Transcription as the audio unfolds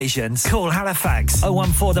Call Halifax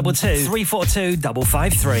 01422 342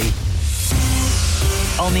 553.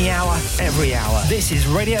 On the hour, every hour. This is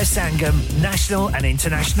Radio Sangam, national and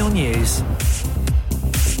international news.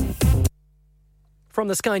 From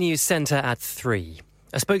the Sky News Centre at 3.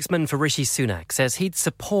 A spokesman for Rishi Sunak says he'd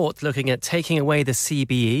support looking at taking away the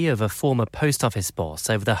CBE of a former post office boss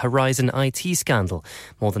over the Horizon IT scandal.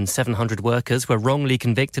 More than 700 workers were wrongly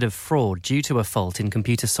convicted of fraud due to a fault in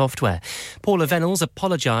computer software. Paula Venables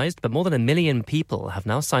apologised, but more than 1 million people have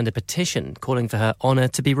now signed a petition calling for her honour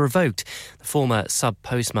to be revoked. The former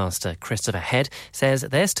sub-postmaster, Christopher Head, says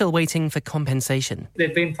they're still waiting for compensation.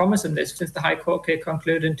 They've been promising this since the High Court case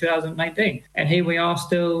concluded in 2019. And here we are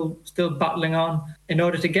still battling on in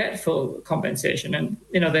order to get full compensation. And,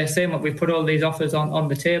 they're saying, we've put all these offers on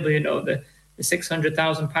the table, the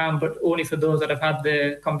 £600,000, but only for those that have had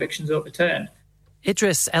their convictions overturned.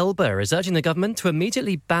 Idris Elba is urging the government to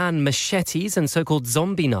immediately ban machetes and so-called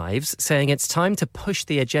zombie knives, saying it's time to push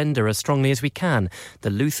the agenda as strongly as we can. The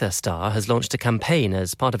Luther star has launched a campaign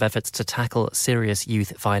as part of efforts to tackle serious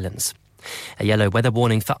youth violence. A yellow weather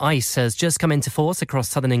warning for ice has just come into force across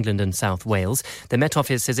southern England and South Wales. The Met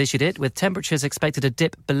Office has issued it, with temperatures expected to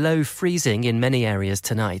dip below freezing in many areas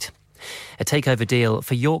tonight. A takeover deal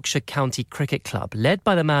for Yorkshire County Cricket Club, led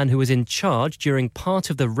by the man who was in charge during part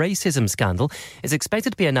of the racism scandal, is expected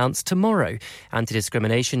to be announced tomorrow.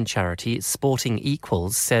 Anti-discrimination charity Sporting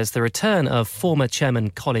Equals says the return of former chairman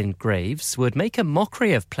Colin Graves would make a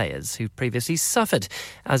mockery of players who previously suffered.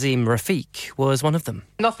 Azim Rafiq was one of them.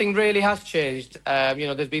 Nothing really has changed.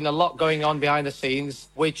 There's been a lot going on behind the scenes,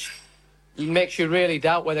 which makes you really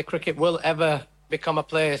doubt whether cricket will ever become a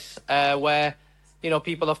place where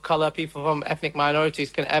people of colour, people from ethnic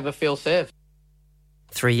minorities can ever feel safe.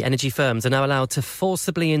 3 energy firms are now allowed to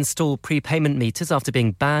forcibly install prepayment meters after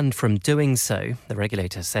being banned from doing so. The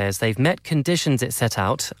regulator says they've met conditions it set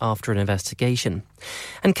out after an investigation.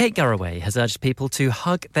 And Kate Garraway has urged people to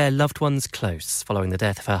hug their loved ones close following the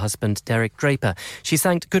death of her husband, Derek Draper. She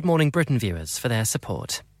thanked Good Morning Britain viewers for their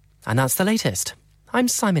support. And that's the latest. I'm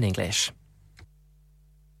Simon English.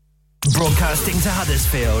 Broadcasting to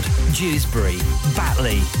Huddersfield, Dewsbury,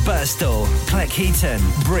 Batley, Birstall, Cleckheaton,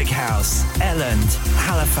 Brickhouse, Elland,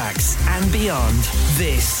 Halifax and beyond.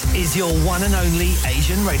 This is your one and only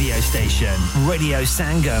Asian radio station. Radio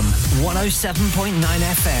Sangam, 107.9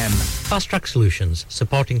 FM. Fast Track Solutions,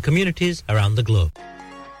 supporting communities around the globe.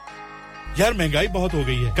 यार महंगाई बहुत हो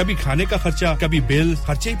गई है कभी खाने का खर्चा कभी बिल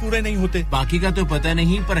खर्चे ही पूरे नहीं होते बाकी का तो पता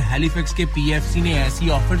नहीं पर हैलिफैक्स के पीएफसी ने ऐसी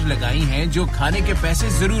ऑफर्स लगाई हैं जो खाने के पैसे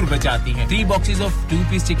जरूर बचाती हैं 3 boxes of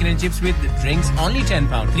 2-piece chicken and chips with drinks only £10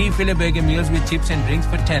 3 filet burger meals with chips and drinks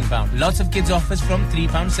for £10 lots of kids offers from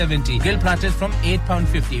 £3.70 grill platters from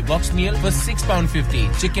 £8.50 box meal for £6.50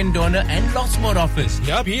 chicken doner and lots more offers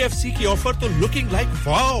यार PFC की offer तो looking like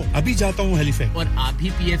wow अभी जाता हूं Halifax और आप भी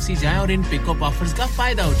PFC जाएं और इन पिकअप ऑफर्स का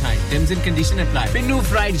फायदा उठाएं Terms and condition apply. Pinu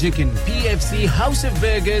Fried Chicken, PFC, House of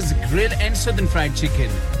Burgers, Grill and Southern Fried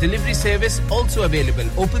Chicken. Delivery service also available.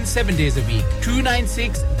 Open 7 days a week.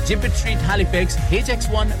 296 Gibbet Street, Halifax,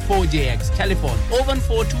 HX1 4JX. Telephone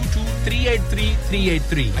 01422 383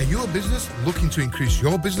 383. Are you a business looking to increase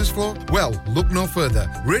your business flow? Well, look no further.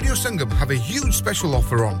 Radio Sangam have a huge special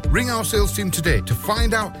offer on. Ring our sales team today to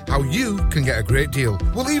find out how you can get a great deal.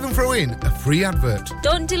 We'll even throw in a free advert.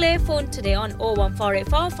 Don't delay, phone today on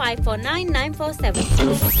 01484 549 947.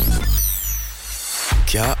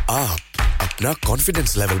 क्या आप अपना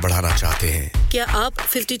confidence level बढ़ाना चाहते हैं? क्या आप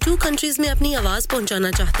 52 countries में अपनी आवाज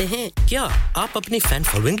पहुंचाना चाहते हैं? क्या आप अपनी फैन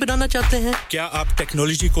फॉलोइंग बनाना चाहते हैं? क्या आप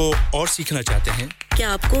टेक्नोलॉजी को और सीखना चाहते हैं? क्या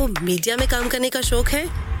आपको मीडिया में काम करने का शौक है?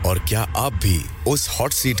 और क्या आप भी उस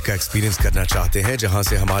हॉट सीट का एक्सपीरियंस करना चाहते हैं जहां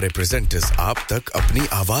से हमारे प्रेजेंटर्स आप तक अपनी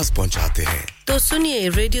आवाज पहुंचाते हैं? तो सुनिए,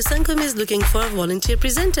 Radio Sangam is looking for volunteer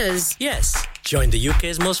presenters. Yes, join the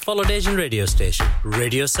UK's most followed Asian radio station,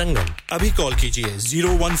 Radio Sangam. अभी कॉल कीजिए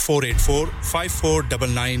 01484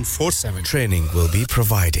 549947. Training will be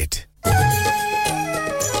provided.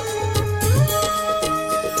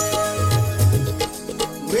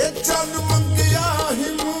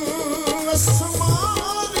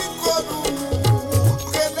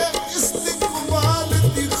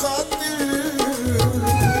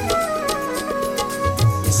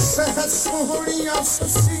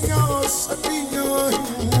 ससियां सदियां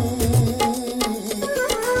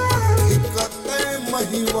हिकते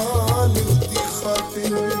महिवाल दी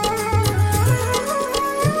खातिर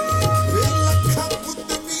वे लखा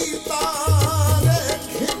कुतबी तारे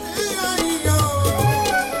खिले आईयां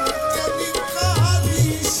कभी काली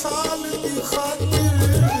शाल दी खातिर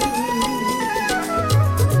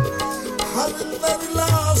हर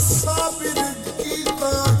तरला साबिर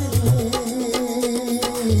कीता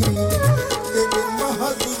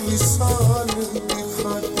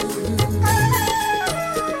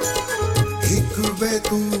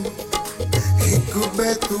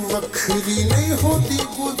होती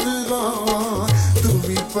गुजरान तू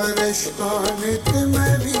भी परेशान ते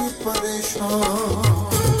मैं भी परेशान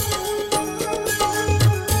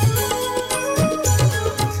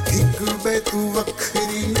एक बे तू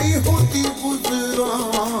वखरी नहीं होती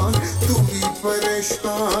गुजरान तू भी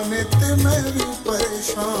परेशान ते मैं भी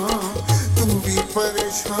परेशान तू भी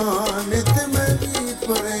परेशान ते मैं भी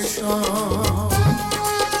परेशान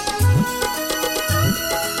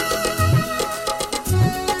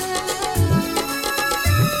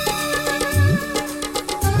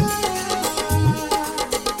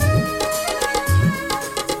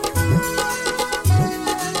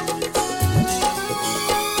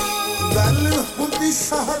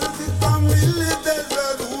शहर दिता मिल दे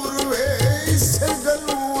जरूर वे इससे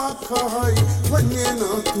गलुआ खाई वने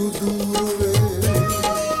ना तू दूर वे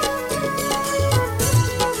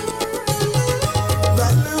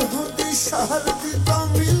गल होती शहर दिता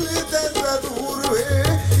मिल दे जरूर वे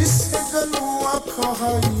इससे गलुआ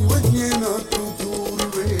खाई वने ना तू दूर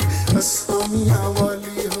वे असामिया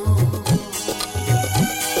वाली हो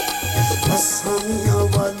असामिया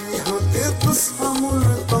वाली हो ते तू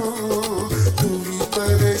सामुलता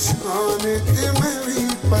परेशान ते मैं भी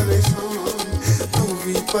परेशान तू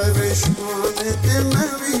भी परेशान ते मैं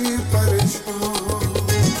भी परेशान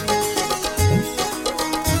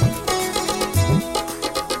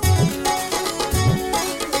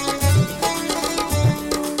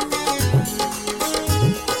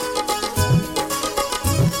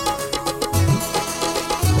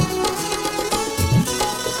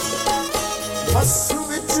बस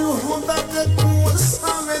विच होंदा ते तू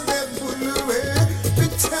सावे दे भुलवे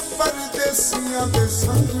परदेसियां दे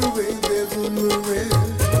संग वे दे गुल वे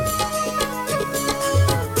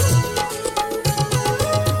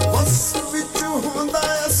बस विच होंदा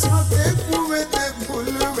ऐसा ते कुए दे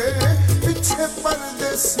भुल वे पिछे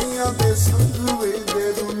परदेसियां दे संग वे दे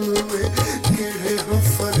गुल वे केड़े हो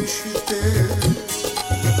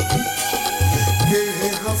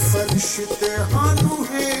फरिश्ते हानू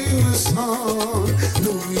है इंसान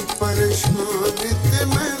तू भी परेशान ते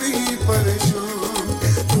मैं भी परेशान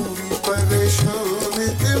परेशान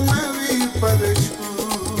ते मैं भी परेशान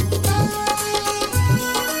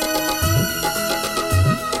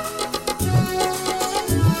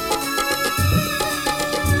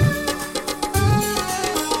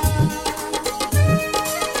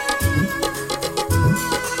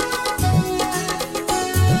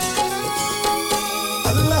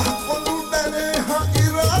अल्लाह को डरे हाँ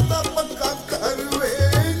इरादा पक्का कर वे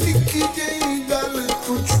लिखी गई गल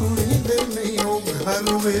तू छुड़ी दे नहीं हो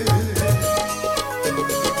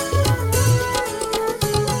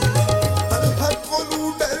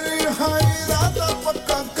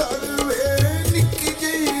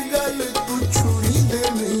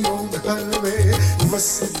घर में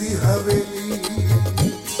मस्ती हवेली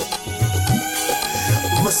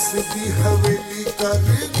कर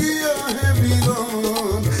दिया है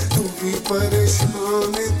वीरान तू भी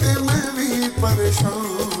परेशान ते मैं भी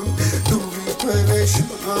परेशान तू भी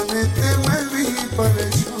परेशान ते मैं भी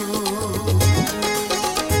परेशान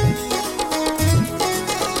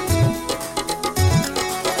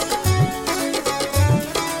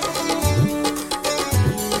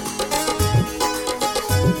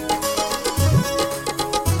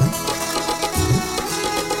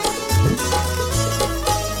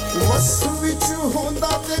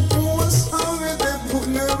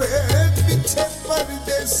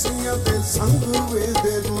संग वे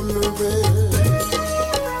दे गुल वे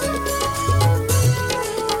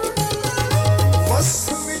बस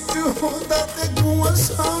विच होंदा ते गुआ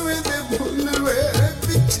सावे दे भुल वे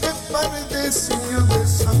पिछे परदेसियां दे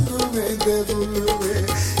संग वे दे गुल वे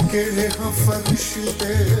केड़े हाँ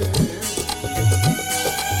फरिश्ते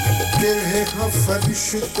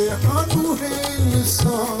हानू है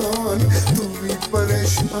इंसान तू भी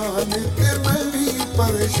परेशान ते मैं भी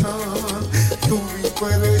परेशान तू भी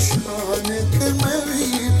परेशान ते मैं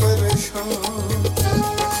भी परेशान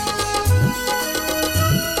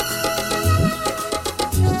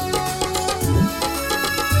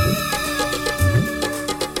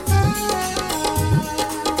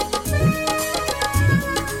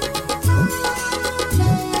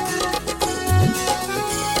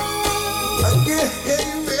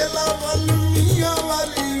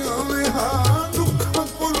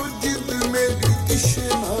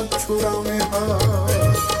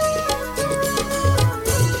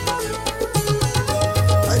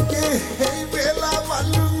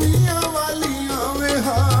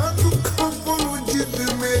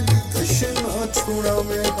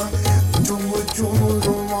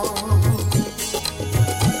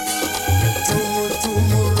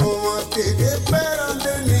तेरे पैरों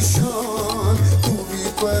दे निशान तू भी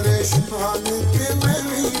परेशान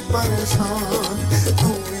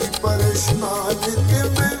परेशान ते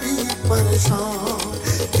मैं भी परेशान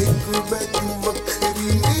एक बैठी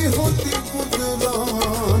वखरी नहीं होती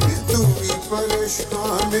गुजरान तू भी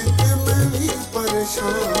परेशान ते मैं भी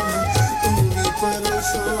परेशान तू भी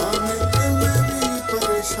परेशान ते मैं भी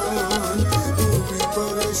परेशान तू भी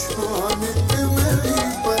परेशान ते मैं भी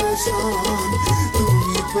परेशान तू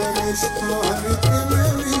भी परेशान ते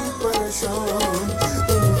मैं भी परेशान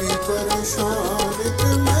तू भी परेशान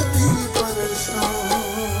ते मैं भी परेशान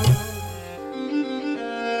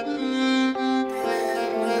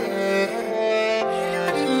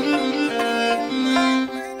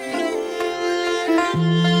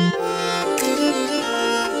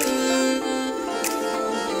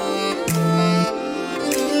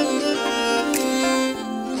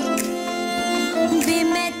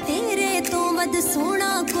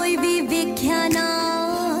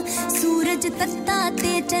तख्ता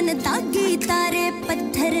ते चन दागी तारे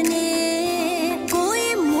पत्थर ने कोई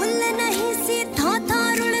मुल नहीं सी था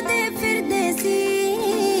रुलदे फिरदे सी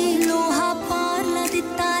लोहा पार ला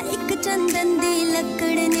दिता एक चंदन दी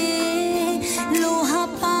लकड़ ने लोहा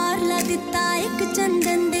पार ला दिता एक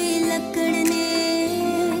चंदन दी लकड़ ने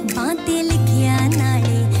बातें लिखिया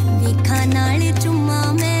नाले वेखा नाले चुम्मा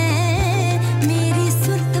मैं मेरी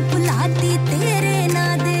सुरत भुलाती तेरे ना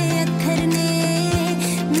दे अखर ने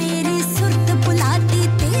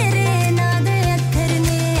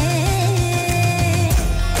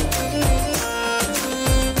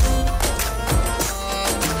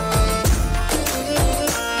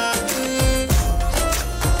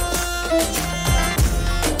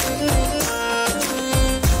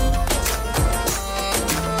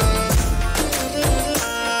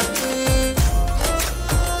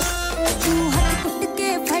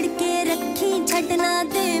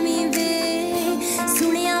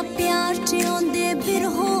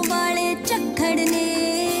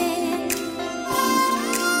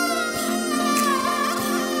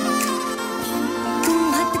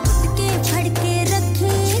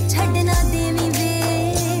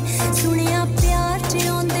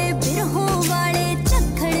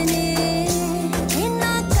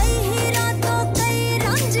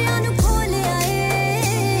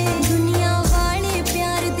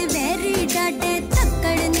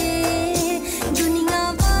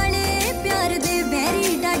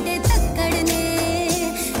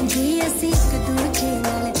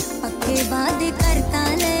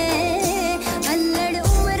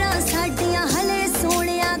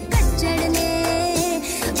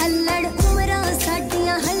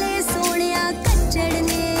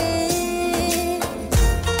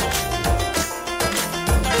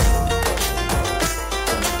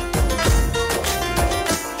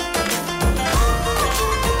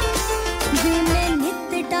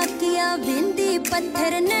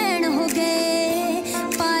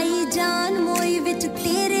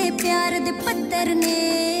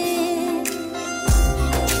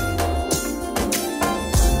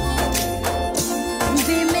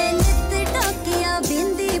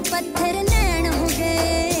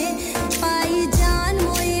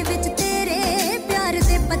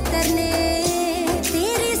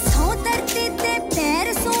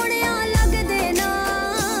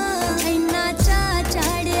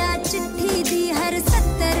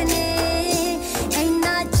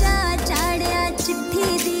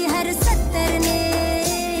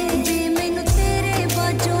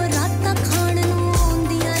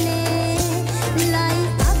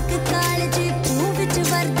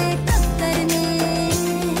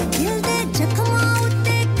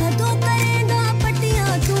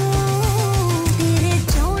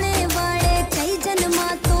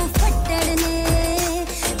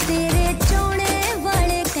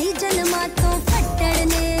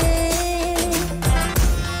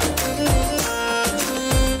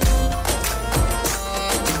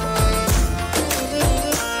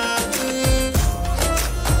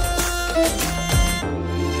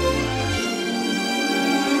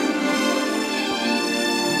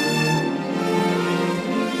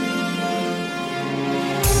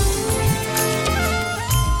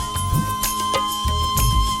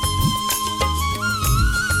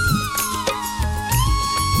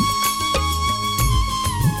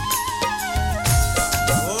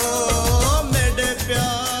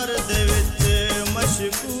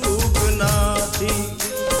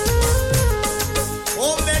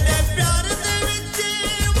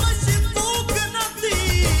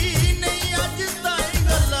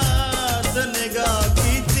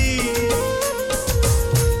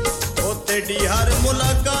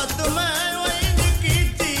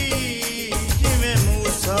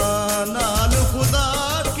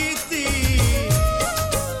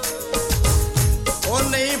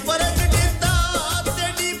नहीं फर्क दिता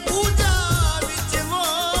तेरी पूजा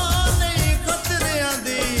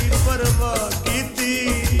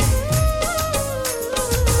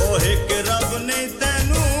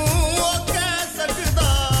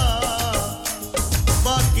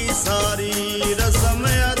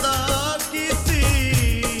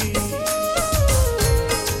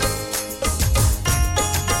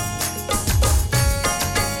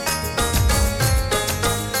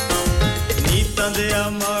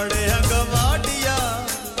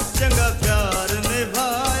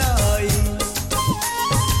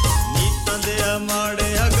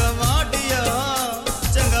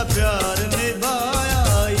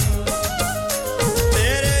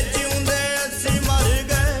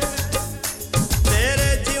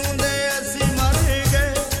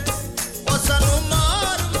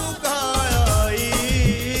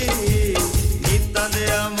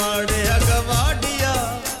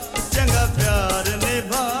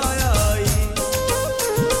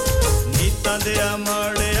ਦਿਆ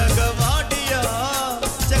ਮਾੜਿਆ ਗਵਾਡੀਆ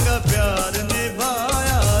ਚੰਗਾ ਪਿਆਰ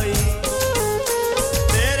ਨਿਭਾਇਆ ਈ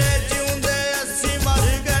ਤੇਰੇ ਜਿਉਂਦੇ ਅਸੀਂ ਮਰ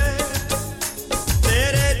ਗਏ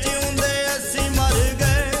ਤੇਰੇ ਜਿਉਂਦੇ ਅਸੀਂ ਮਰ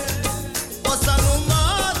ਗਏ ਉਹ ਸਾਨੂੰ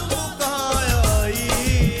ਮਾਰ ਮੁਕਾਇਆ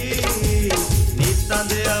ਈ ਨੀਤਾਂ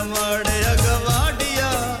ਦਿਆ ਮਾੜਿਆ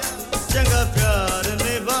ਗਵਾਡੀਆ ਚੰਗਾ ਪਿਆਰ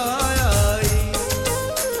ਨਿਭਾਇਆ ਈ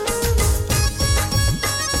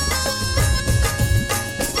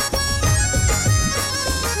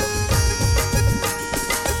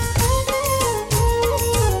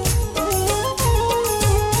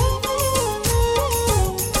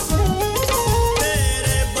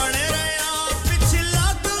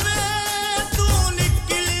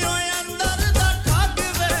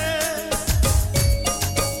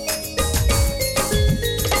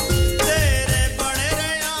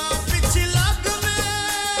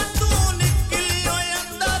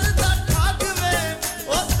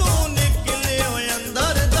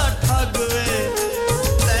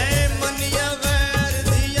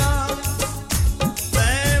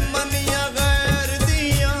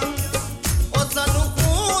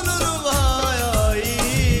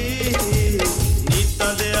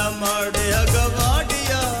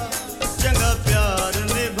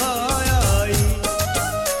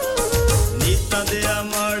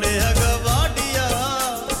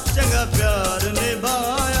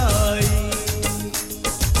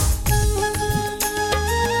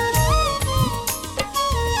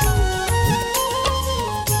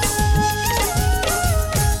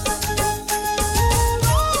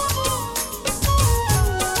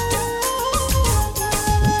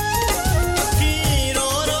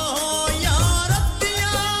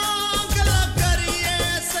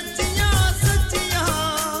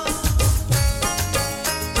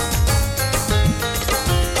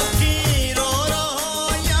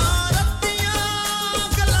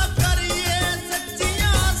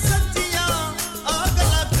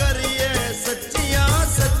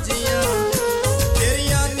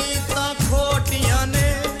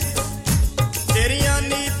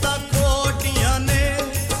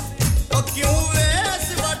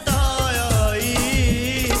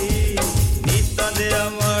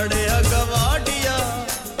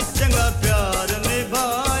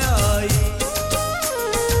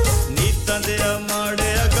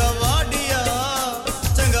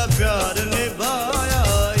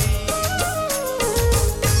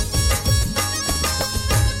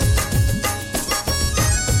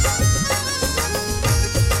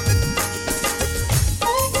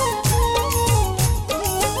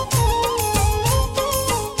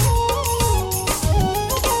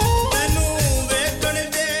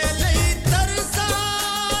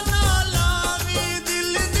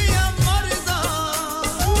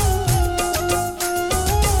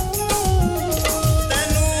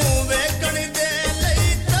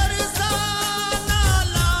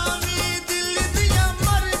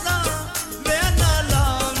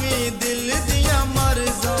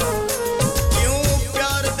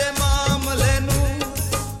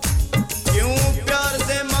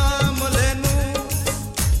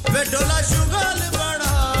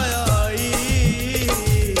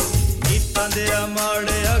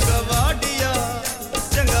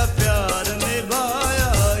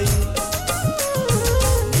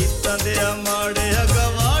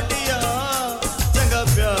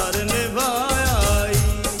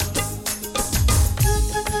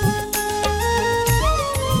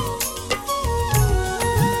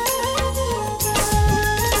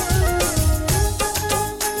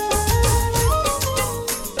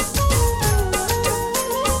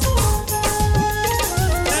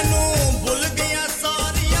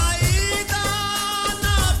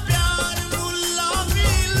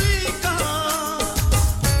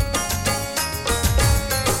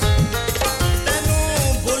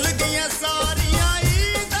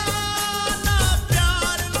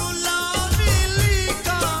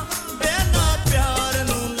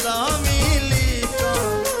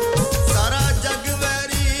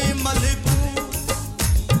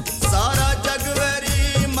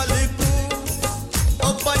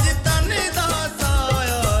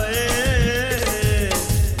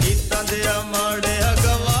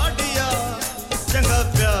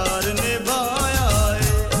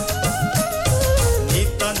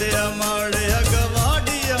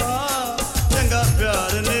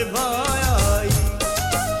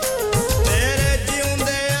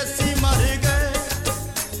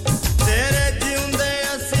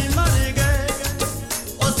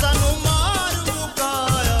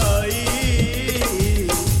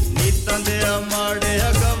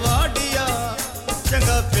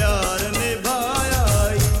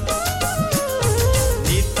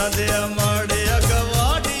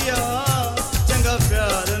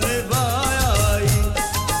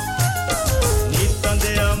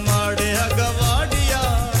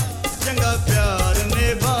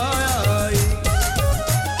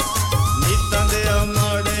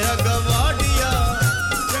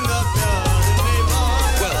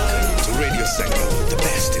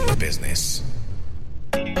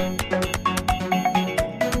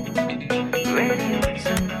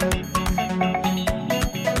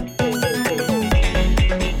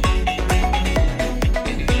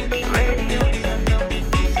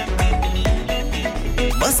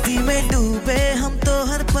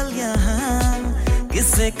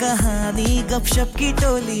से कहानी गपशप की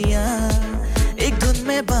टोलियां एक धुन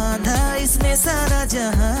में बांधा इसने सारा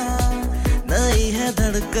जहां नई है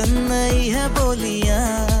धड़कन नई है बोलियां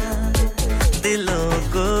दिलों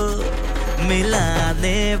को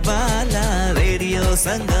मिलाने वाला रेडियो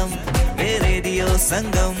संगम ये रेडियो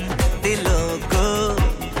संगम दिलों को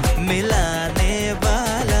मिलाने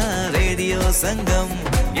वाला रेडियो संगम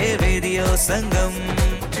ये रेडियो संगम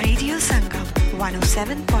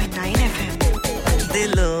 107.9 FM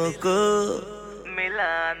दिलों को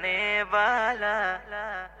मिलाने वाला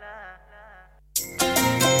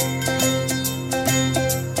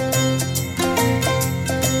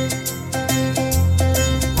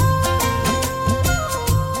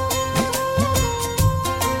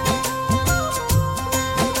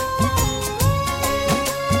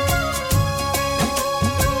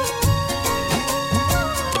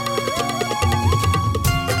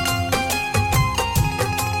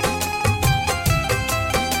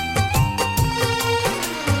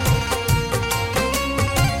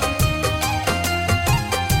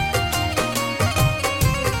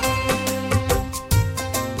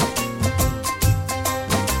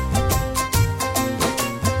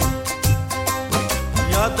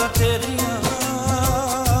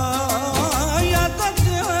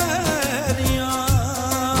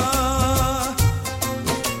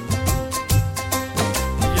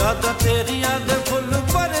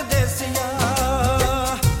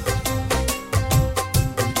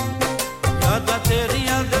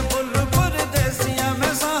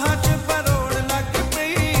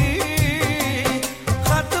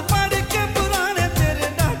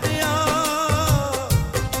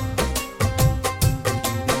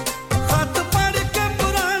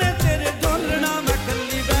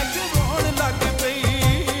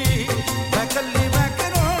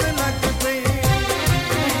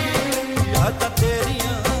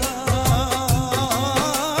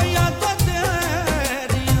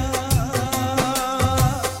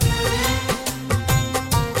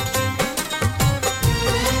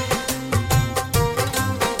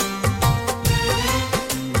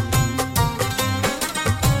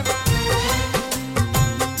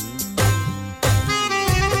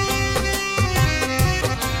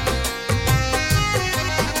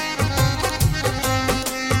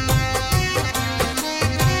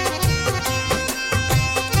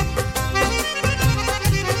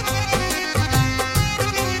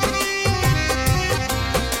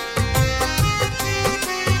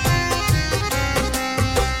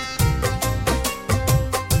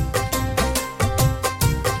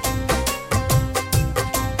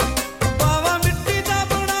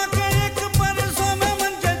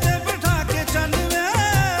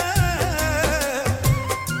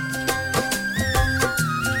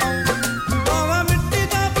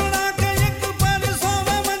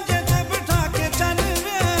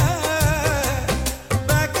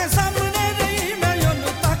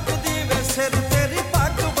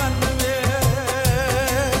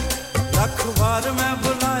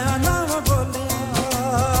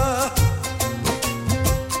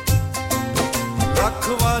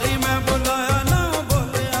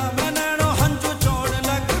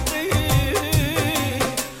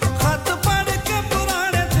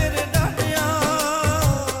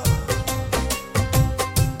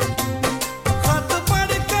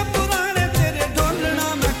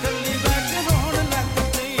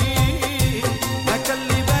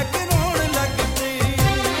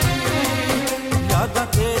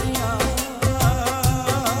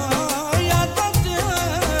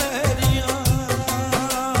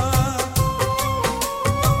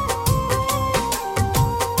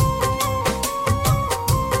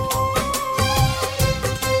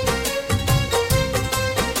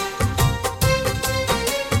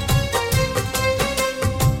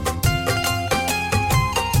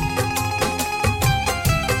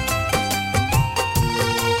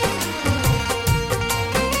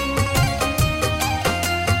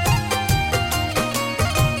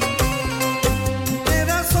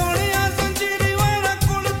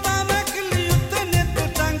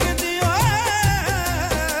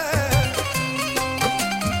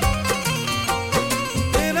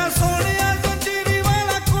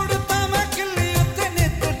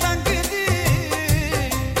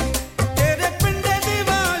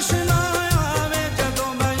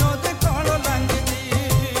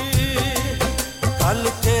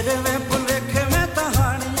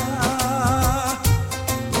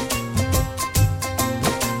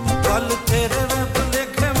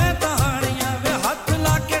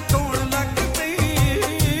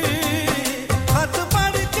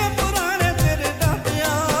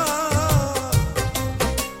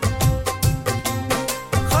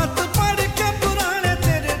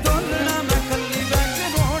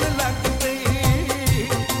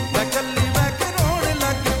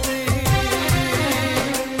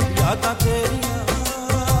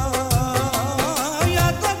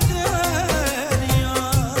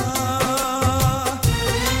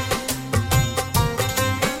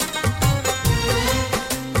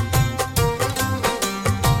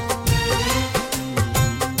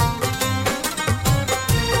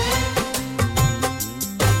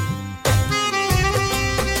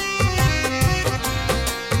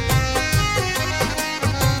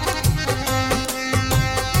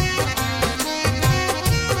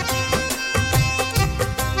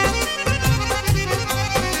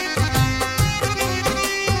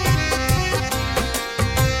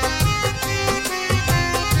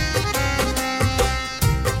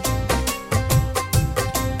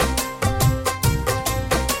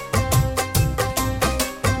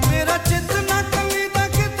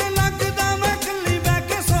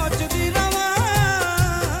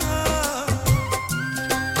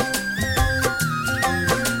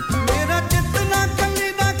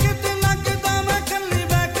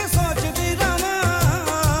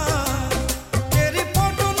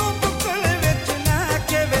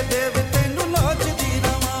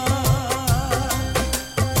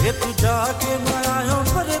ये तू जाके ना आयो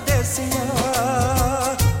परदेसिया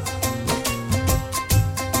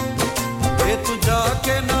ये तू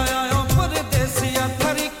जाके ना आयो परदेसिया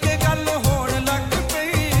थरी के गल होण लग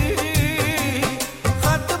पई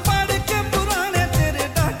खत पढ़ के पुराने तेरे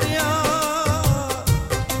डाटिया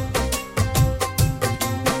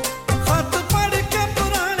खत पढ़ के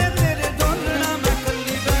पुराने तेरे डोलना मैं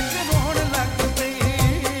कल्ली बैठ के रोण लग पई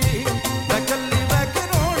मैं कल्ली बैठ के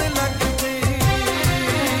रोण लग पई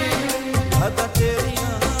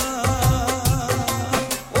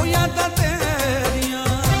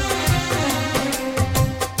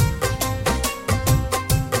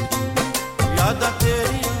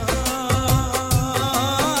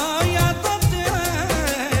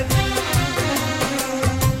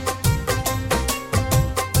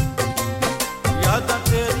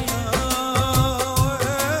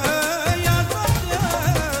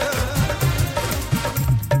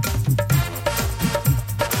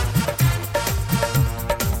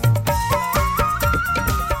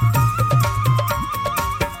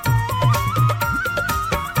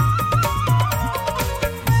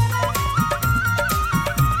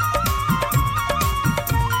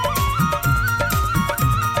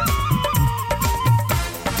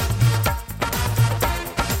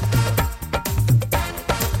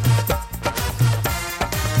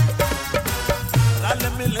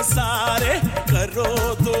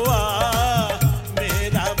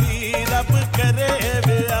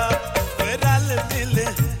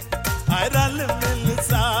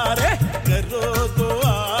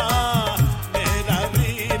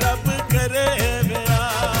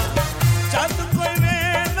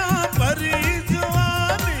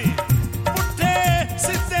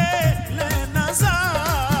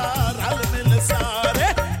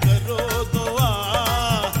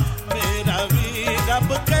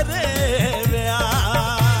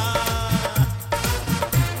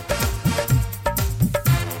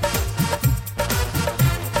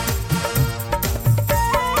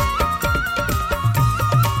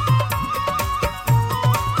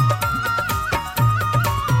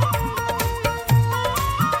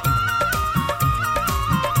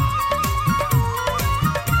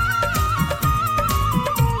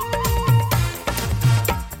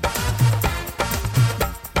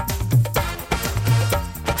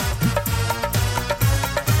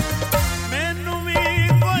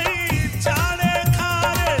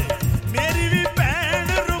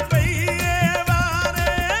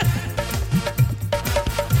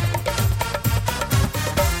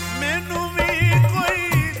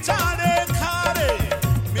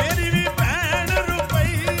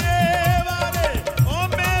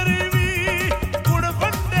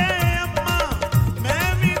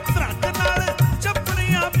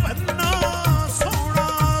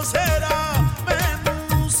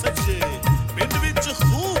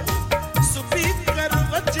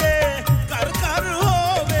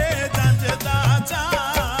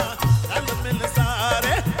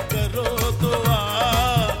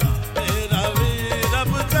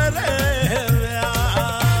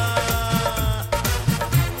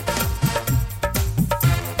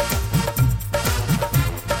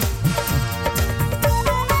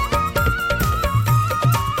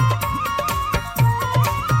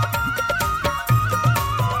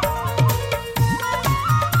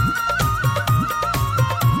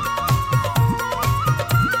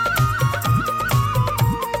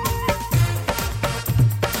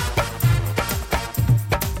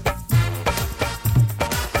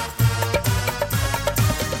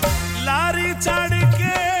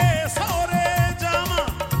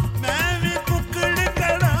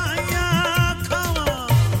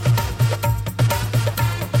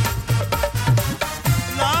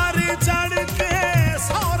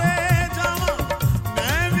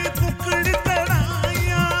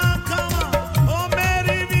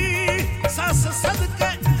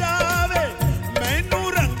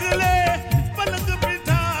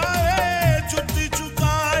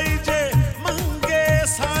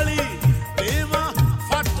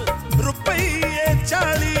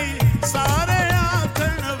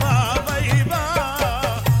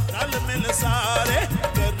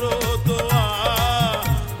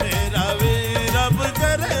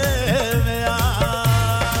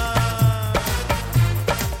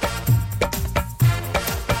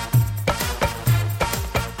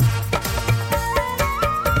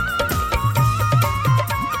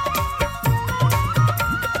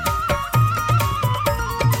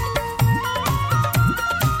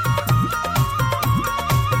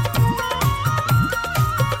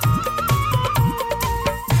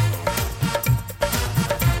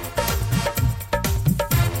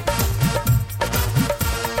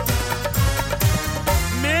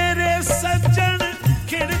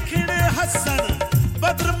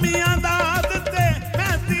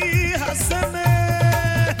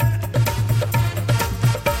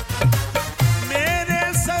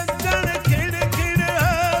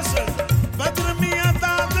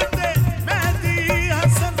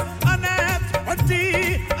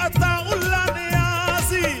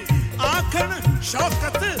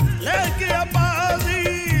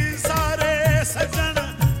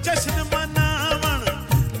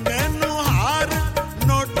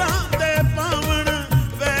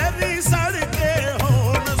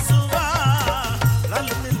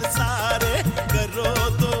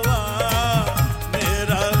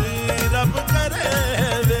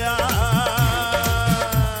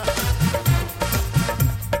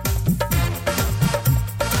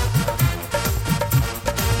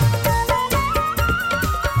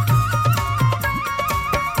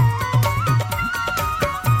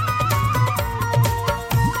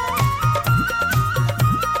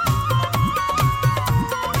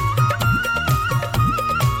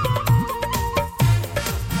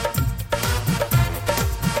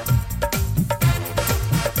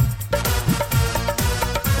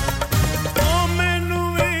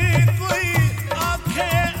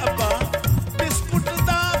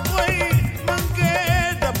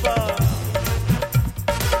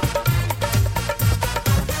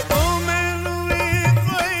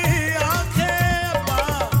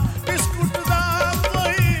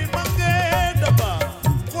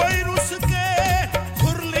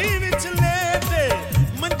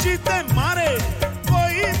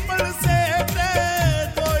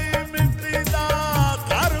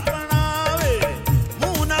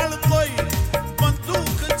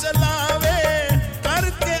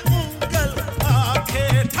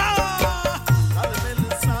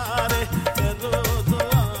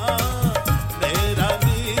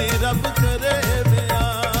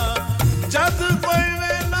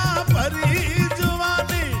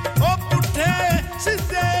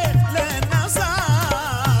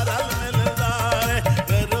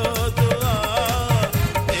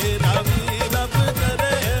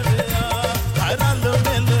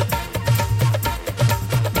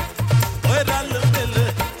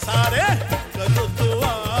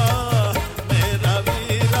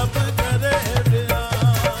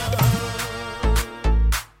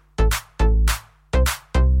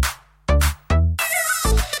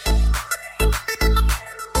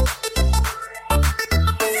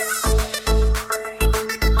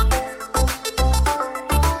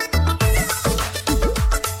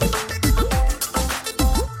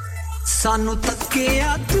सानू तकिया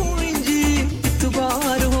तू इंजी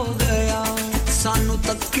इतबार हो गया सानू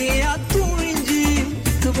तकिया तू इंजी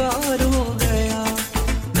इतबार हो गया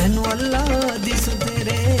मैनू अल्लाह दी सो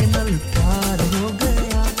तेरे नाल प्यार हो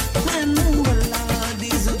गया मैनू अल्लाह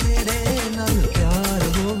दी सो तेरे नाल प्यार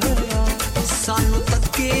हो गया सानू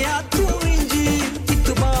तकिया तू इंजी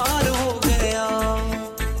इतबार हो गया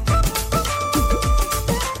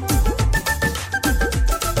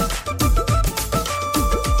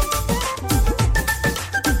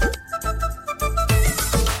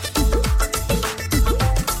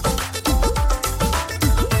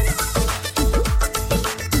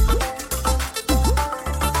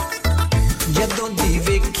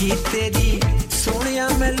तेरी सोनिया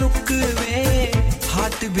मैं लुक वे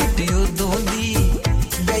हार्ट बीट उदों दी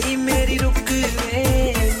गई मेरी रुक वे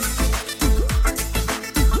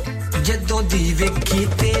जदों दी वेखी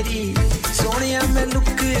तेरी सोनिया मैं लुक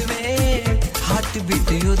वे हार्ट बीट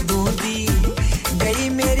उदों दी गई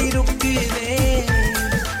मेरी रुक वे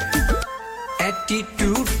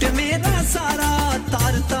एटीट्यूड मेरा सारा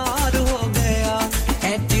तार तार हो गया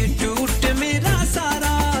एटीट्यूड मेरा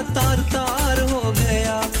सारा तार तार हो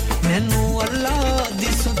गया मैनू अल्लाह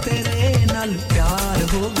दी सो तेरे नाल प्यार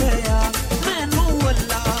हो गया मैनू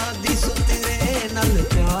अल्लाह दी सो तेरे नाल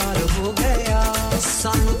प्यार हो गया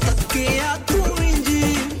सानू तकिया तू इंजी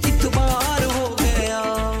इतबार हो गया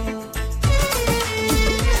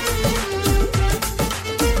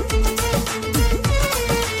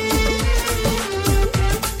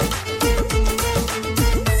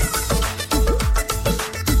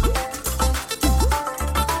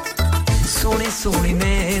सोनी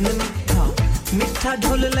नैन मिठा मिठा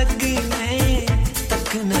ढोल लगी मैं तक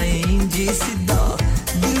नहीं जी सीधा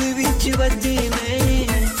दिल विच वजी मैं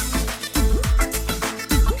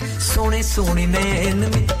सोनी नैन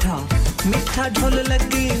मिठा मिठा ढोल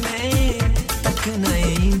लगी मैं तक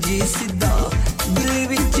नहीं जी सीधा दिल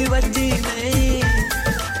विच वजी मैं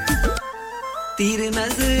तीर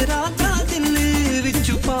नजरा दा दिल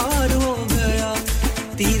विच पार हो गया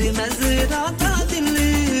तीर नजरा दा दिल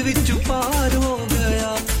विच पार हो गया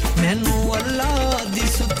मैनू अल्लाह दी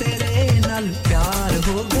सो तेरे नाल प्यार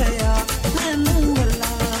हो गया मैनू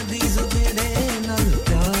अल्लाह दी सो तेरे नाल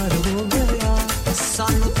प्यार हो गया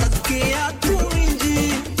सानू तकिया तू इंजी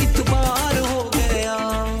इतबार हो गया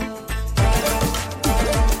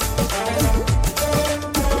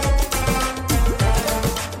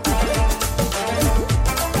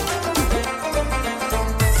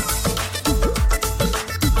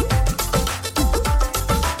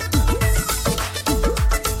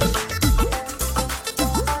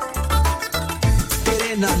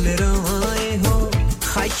नाल रवाए हो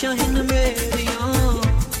ख्वाहिशां हिन मेरियां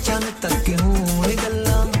चन तक होण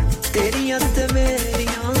गल्लां तेरियां ते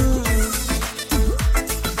मेरियां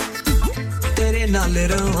तेरे नाल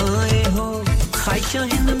रवाए हो ख्वाहिशां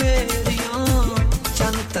हिन मेरियां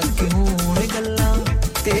चन तक होण गल्लां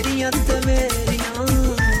तेरियां ते मेरियां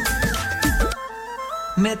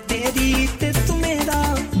मैं तेरी ते तू मेरा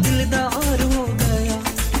दिलदार हो गया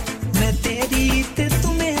मैं तेरी ते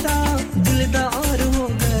तू मेरा दिलदार हो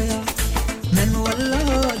गया मैनू अल्लाह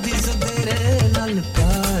दी सो तेरे नाल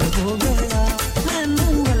प्यार हो गया मैनू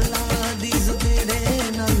अल्लाह दी सो तेरे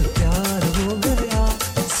नाल प्यार हो गया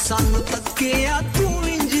सानू तकिया तू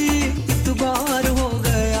इंजी इतबार हो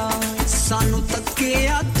गया सानू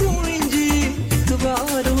तकिया तू इंजी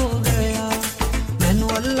इतबार हो गया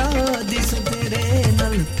मैनू अल्लाह दी सो तेरे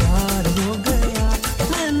नाल प्यार हो गया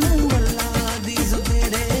मैनू अल्लाह दी सो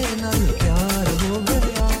तेरे नाल प्यार हो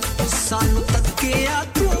गया सानू तकिया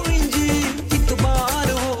तू इंजी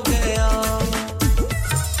इतबार हो गया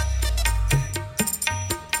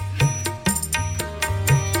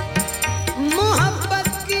मोहब्बत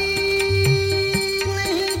की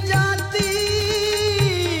नहीं जाती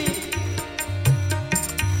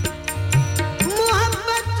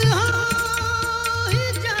मोहब्बत हो ही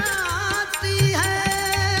जाती है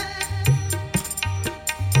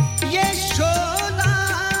ये शोला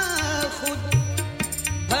खुद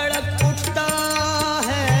भड़क उठता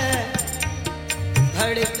है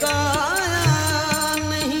भड़काया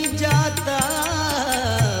नहीं जाता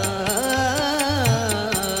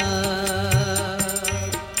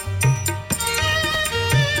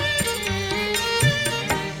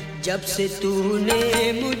जब से तूने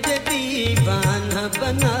मुझे दीवाना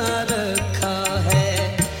बना रखा है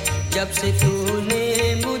जब से तूने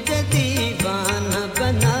मुझे दीवाना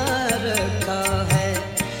बना रखा है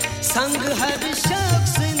संग हर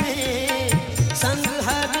शख्स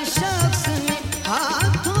ने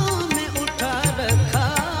हाथों में उठा रखा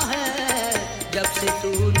है जब से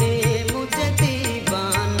तूने मुझे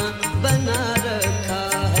दीवाना बना रखा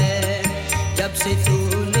है जब से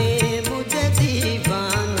तूने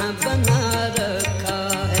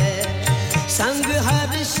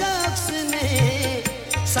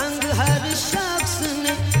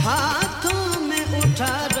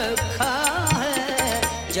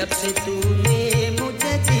से तूने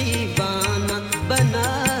मुझे दीवाना बना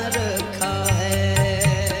रखा है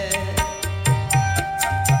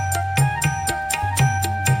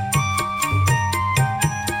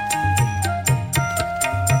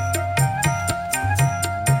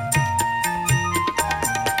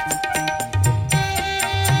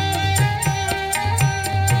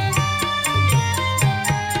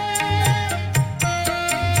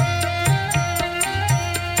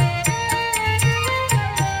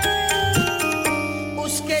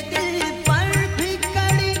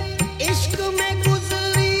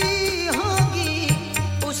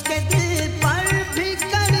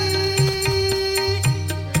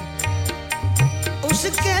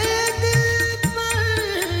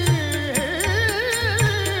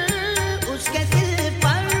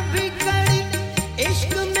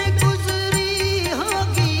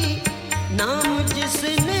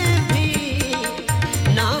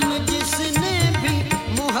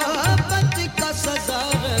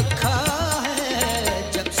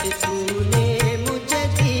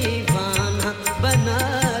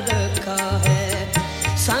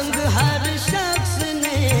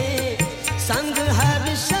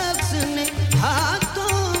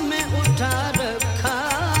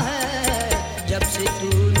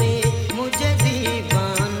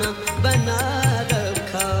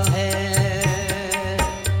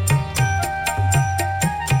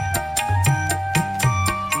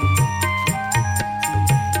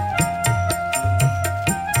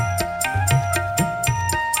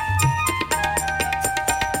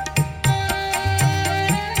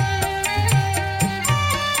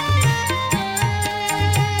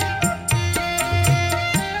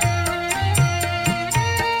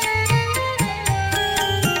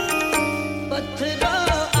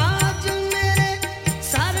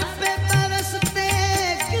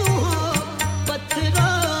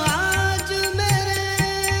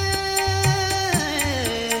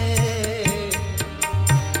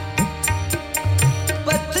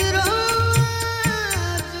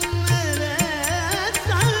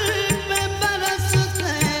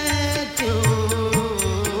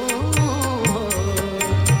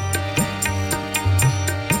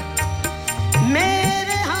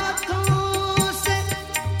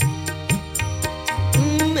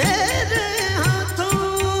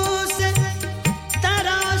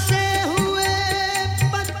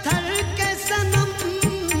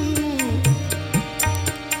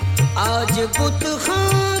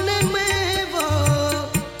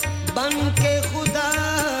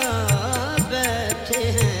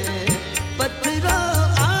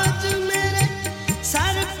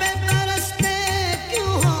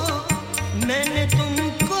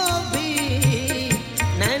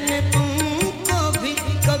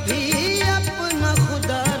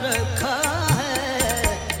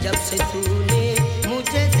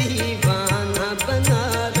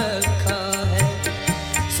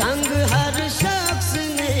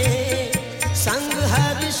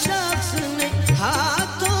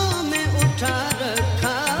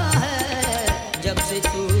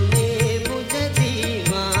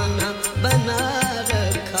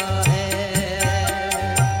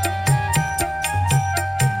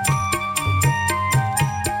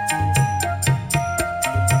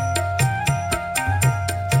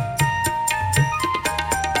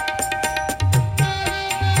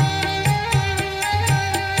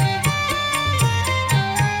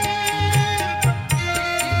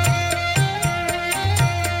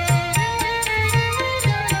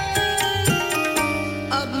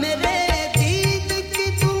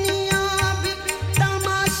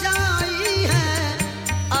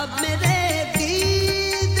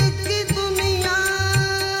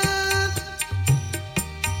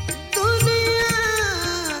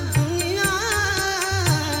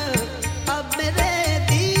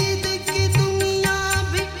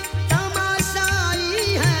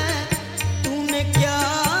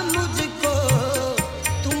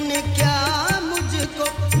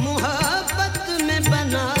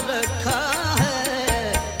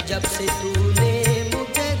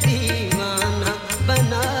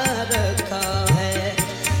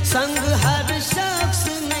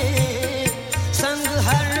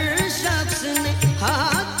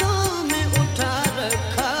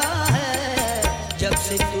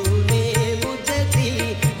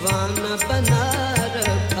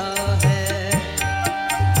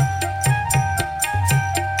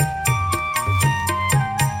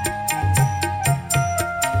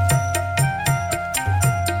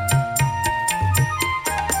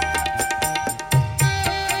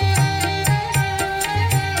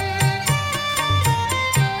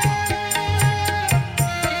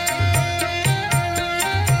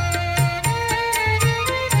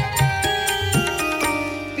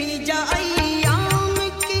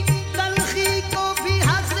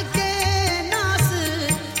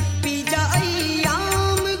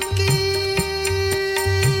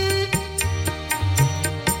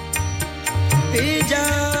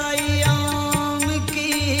जाई आम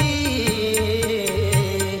की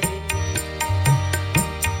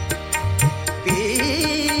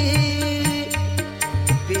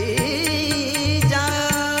पी जा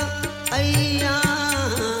आया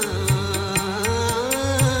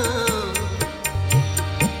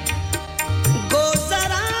गो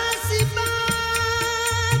जरा सी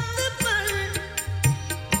बात पर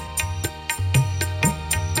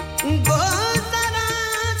गो जरा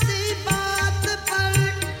सी बात पर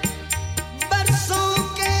बरसों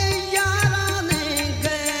के याराने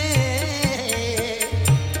गए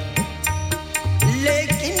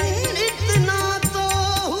लेकिन इतना तो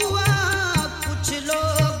हुआ कुछ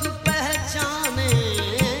लोग पहचाने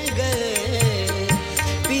गए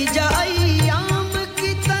पी जाई आम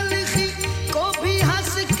की तलखी को भी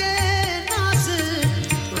हंस के नास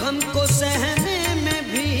गम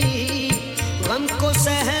को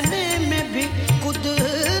सहने में भी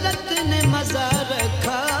कुदरत ने मजा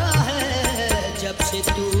रखा है जब से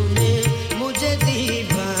तूने मुझे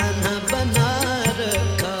दीवाना बना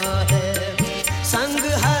रखा है संग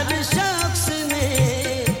हर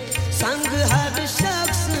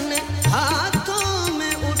शख्स ने हाथों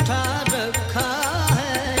में उठा रखा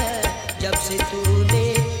है जब से तूने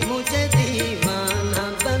मुझे दीवाना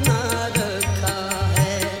बना रखा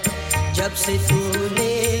है जब से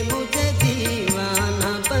तूने मुझे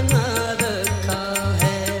दीवाना बना रखा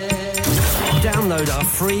है Download our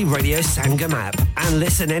free Radio Sangam app and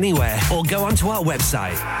listen anywhere or go onto our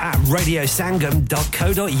website at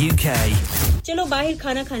radiosangam.co.uk. चलो बाहर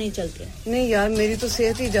खाना खाने चलते हैं नहीं यार मेरी तो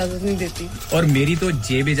सेहत ही इजाजत नहीं देती और मेरी तो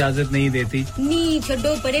जेब इजाजत नहीं देती नी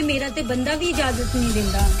छोड़ो परे मेरा ते बंदा भी इजाजत नहीं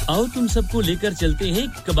देता आओ तुम सबको लेकर चलते हैं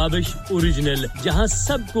कबाबिश ओरिजिनल जहां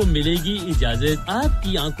सबको मिलेगी इजाजत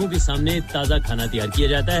आपकी आंखों के सामने ताजा खाना तैयार किया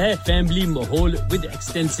जाता है फैमिली माहौल with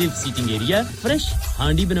extensive seating area fresh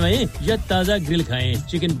handi बनवाएं या ताजा ग्रिल खाएं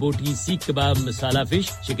chicken boti seekh kebab masala fish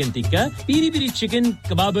chicken tikka piri piri chicken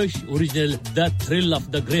Kababish original the thrill of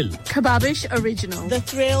the grill Khababish Original. The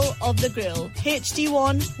thrill of the grill.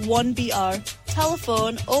 HD1 1BR.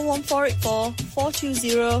 Telephone 01484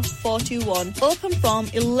 420 421. Open from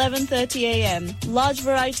 11:30 a.m. Large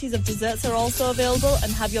varieties of desserts are also available and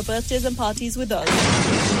have your birthdays and parties with us.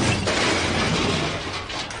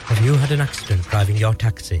 Have you had an accident driving your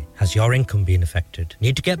taxi? Has your income been affected?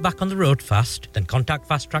 Need to get back on the road fast? Then contact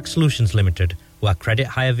Fast Track Solutions Limited, who are credit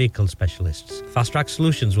hire vehicle specialists. Fast Track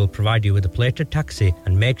Solutions will provide you with a plated taxi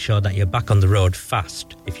and make sure that you're back on the road fast.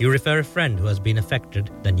 If you refer a friend who has been affected,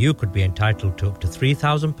 then you could be entitled to up to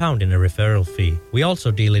 £3,000 in a referral fee. We also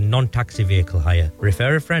deal in non-taxi vehicle hire.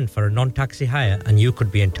 Refer a friend for a non-taxi hire and you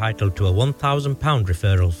could be entitled to a £1,000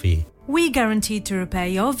 referral fee. We guarantee to repair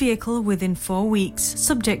your vehicle within 4 weeks,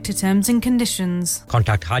 subject to terms and conditions.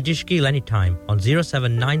 Contact Haji Shkil anytime on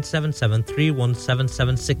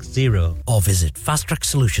 07977317760 or visit Fast Track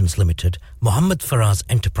Solutions Limited, Mohammed Faraz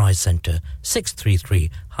Enterprise Centre, 633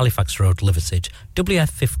 Halifax Road, Liversedge,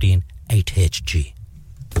 WF15 8HG.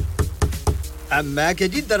 मैं के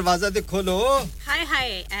जी दरवाजा दे खोलो हाय हाय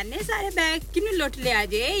एने सारे bag किनु लुट ले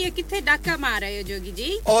आजे ये किथे डाका मार रहे हो जोगी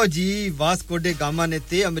जी ओ जी वास्को डे गामा ने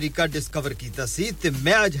ते अमेरिका डिस्कवर कीता सी ते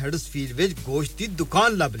मैं आज हडर्सफील्ड विच गोश्त दी दुकान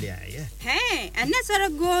लब ले आया है एने सारा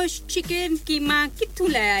गोश्त चिकन कीमा किथु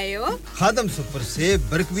ले आए हो खादम सुपर से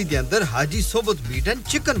बरकवी दे अंदर हाजी सोबत मीट एंड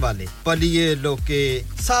चिकन वाले पलिए लोके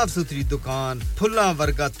साफ सुथरी दुकान फुल्ला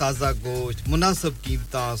वर्गा ताजा गोश्त मुनासिब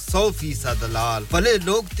कीमतां 100% दलाल भले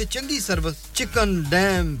लोग ते चंगी service chicken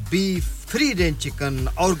lamb beef free range chicken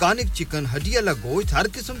organic chicken हड्डी वाला गोश्त हर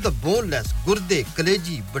किस्म दा बोनलेस गुर्दे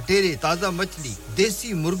कलेजी बटेरे ताजा मछली देसी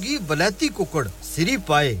मुर्गी बलाती कुकड़ सिरी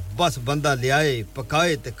पाए बस बंदा ले आए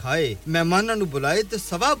पकाए ते खाए मेहमानां नु बुलाए ते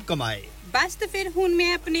सवाब कमाए बस तो फिर हुन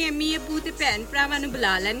मैं अपने अम्मी अब्बू ते भैन भरावां नु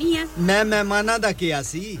बुला लनी है मैं मेहमानां दा किया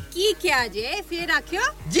सी की क्या जे फिर आखियो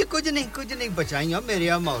जी कुछ नहीं बचाइयो मेरे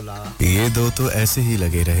मौला ये दो तो ऐसे ही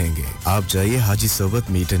लगे रहेंगे आप जाइए हाजी सोबत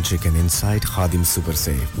meat and chicken inside Khadim super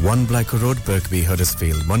से 1 Black Road Birkby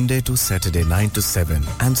Huddersfield Monday to Saturday 9 to 7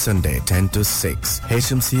 and Sunday 10 to 6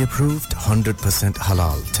 HMC approved 100%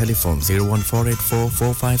 halal telephone 01484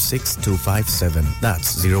 456 257 that's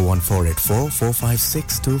 01484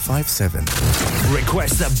 456 257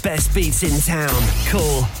 Request the best beats in town.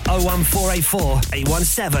 Call 01484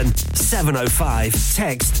 817 705.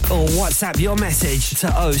 Text or WhatsApp your message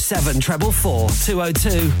to 07444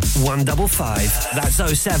 202 155. That's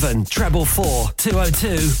 07444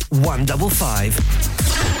 202 155.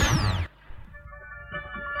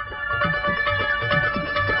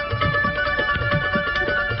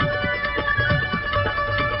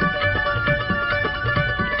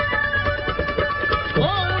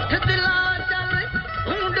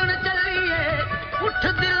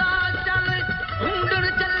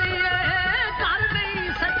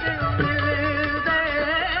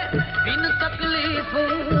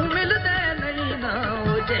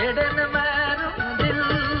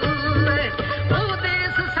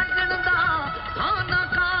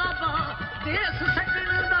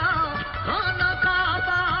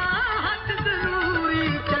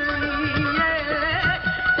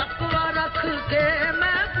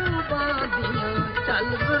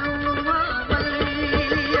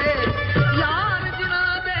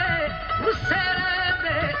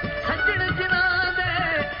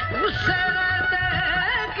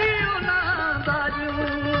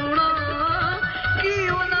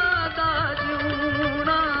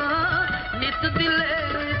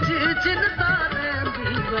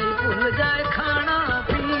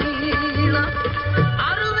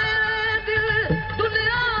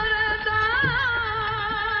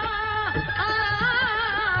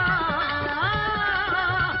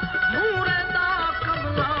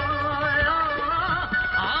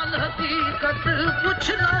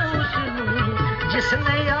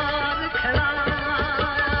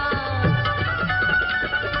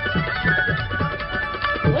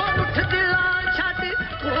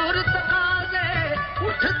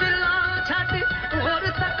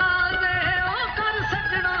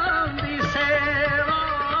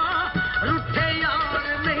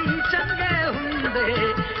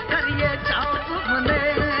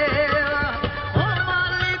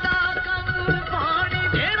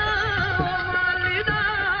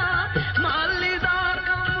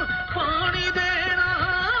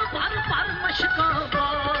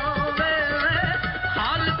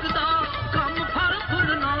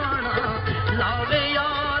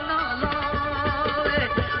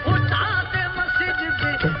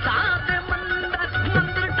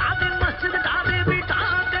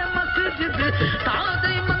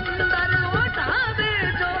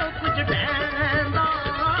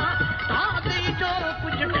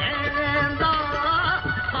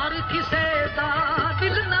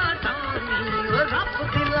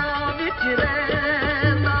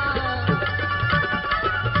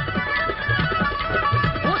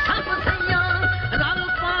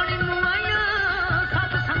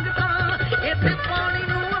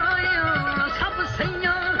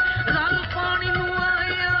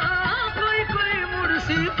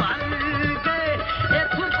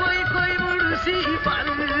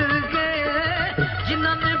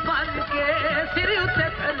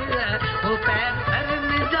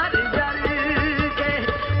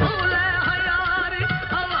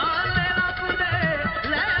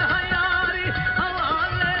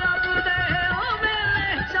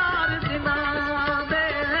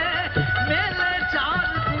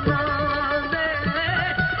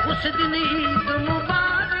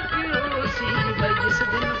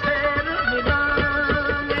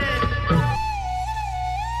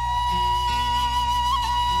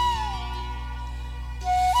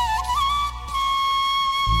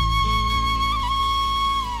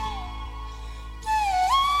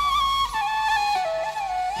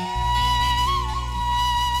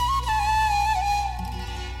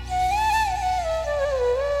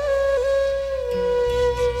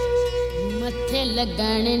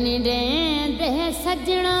 लगन नी दे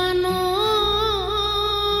सजना no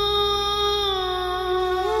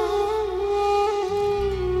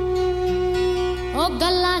ओ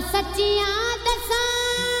गल्ला सच्चियां दसां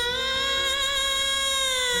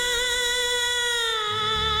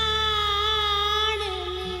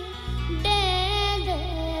दे दे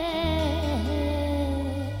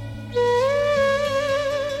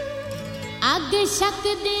अग शक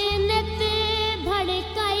दिन ते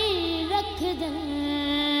भड़काई रख दे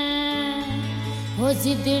हो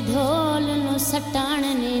जिद ढोल नु सटाण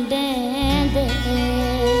नी दे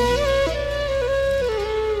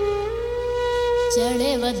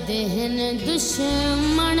चढ़े वदे हन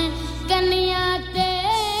दुश्मन कन्या ते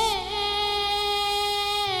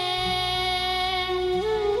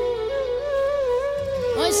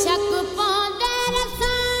ओ शक पांदे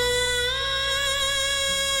रसा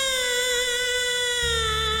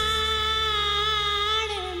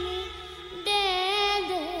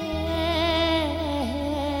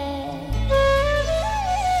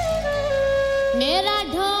मेरा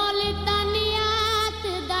ढोल तनियात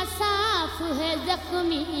दा साफ है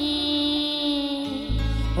जख्मी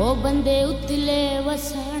ओ बंदे उतले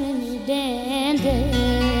वसण नी देंदे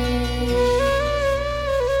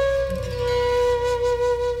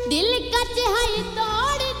दिल कच है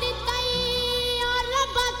तोड़ दिताई और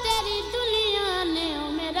रब्बा तेरी दुनिया ने ओ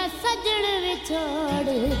मेरा सजन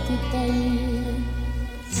विछोड़ दिताई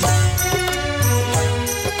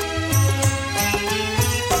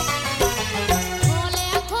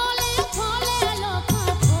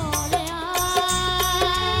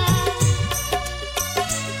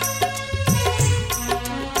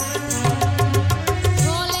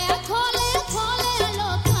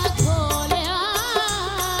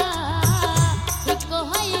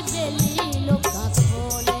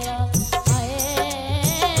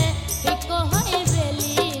Really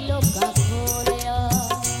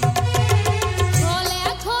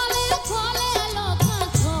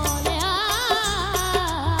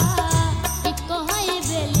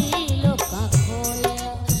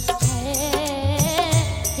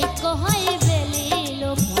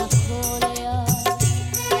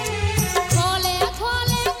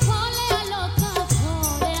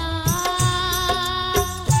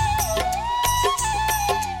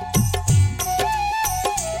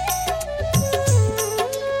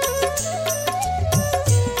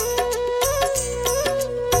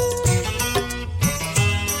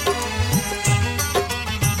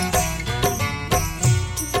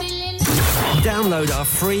download our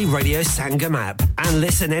free Radio Sangam app and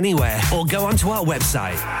listen anywhere or go onto our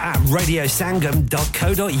website at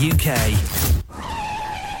radiosangam.co.uk.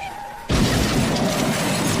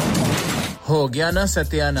 हो गया ना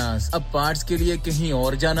सत्यानाश अब पार्ट्स के लिए कहीं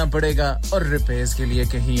और जाना पड़ेगा और रिपेयर्स के लिए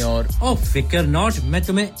कहीं और ओ फिकर नॉट मैं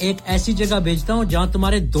तुम्हें एक ऐसी जगह भेजता हूं जहां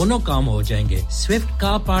तुम्हारे दोनों काम हो जाएंगे स्विफ्ट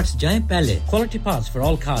कार पार्ट्स जाएं पहले quality parts for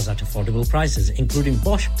all cars at affordable prices including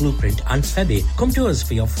Bosch Blueprint and Febby come to us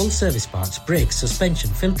for your full service parts brakes suspension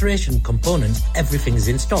filtration components everything is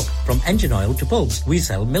in stock from engine oil to bulbs we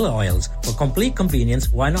sell Miller oils for complete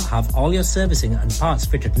convenience why not have all your servicing and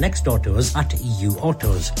parts fitted next door to us at EU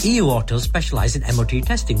Autos EU Autos specialise in MOT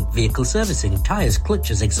testing, vehicle servicing, tyres,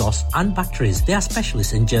 clutches, exhaust and batteries. They are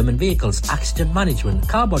specialists in German vehicles, accident management,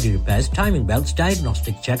 car body repairs, timing belts,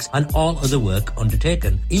 diagnostic checks and all other work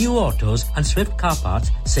undertaken. EU Autos and Swift Car Parts,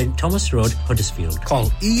 St Thomas Road, Huddersfield. Call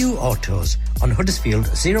EU Autos on Huddersfield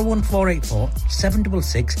 01484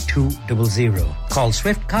 766 200. Call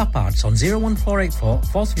Swift Car Parts on 01484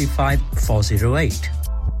 435 408.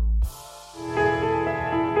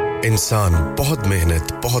 इंसान बहुत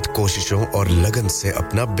मेहनत, बहुत कोशिशों और लगन से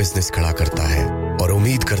अपना business खड़ा करता है और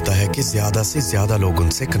उम्मीद करता है कि ज़्यादा से ज़्यादा लोग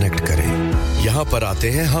उनसे कनेक्ट करें। यहाँ पर आते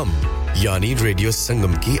हैं हम, यानी रेडियो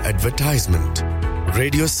संगम की एडवर्टाइजमेंट।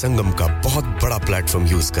 रेडियो संगम का बहुत बड़ा प्लेटफॉर्म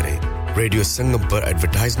यूज करें। रेडियो संगम पर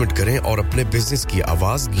एडवर्टाइजमेंट करें और अपने बिजनेस की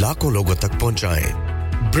आवाज लाखों लोगों तक पहुंचाएं।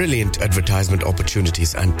 Brilliant advertisement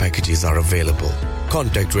opportunities and packages are available.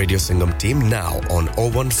 Contact Radio Sangam team now on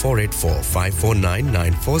 01484 549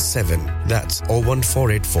 947. That's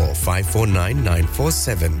 01484 549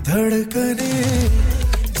 947. धड़कने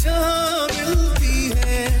जहाँ मिलती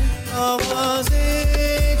है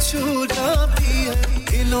आवाज़ें छू जाती है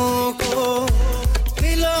दिलों को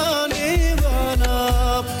मिलाने वाला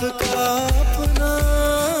आपका अपना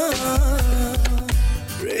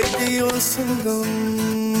radio Sangam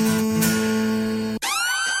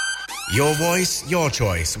Your voice, your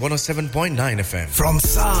choice. 107.9 FM. From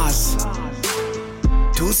SARS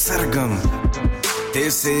to Sargam,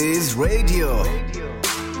 this is Radio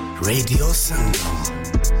Sangam.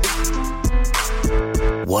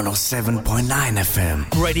 107.9 FM.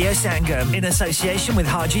 Radio Sangam in association with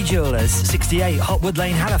Haji Jewellers, 68 Hotwood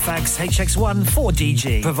Lane, Halifax, HX1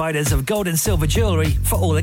 4DG. Providers of gold and silver jewellery for all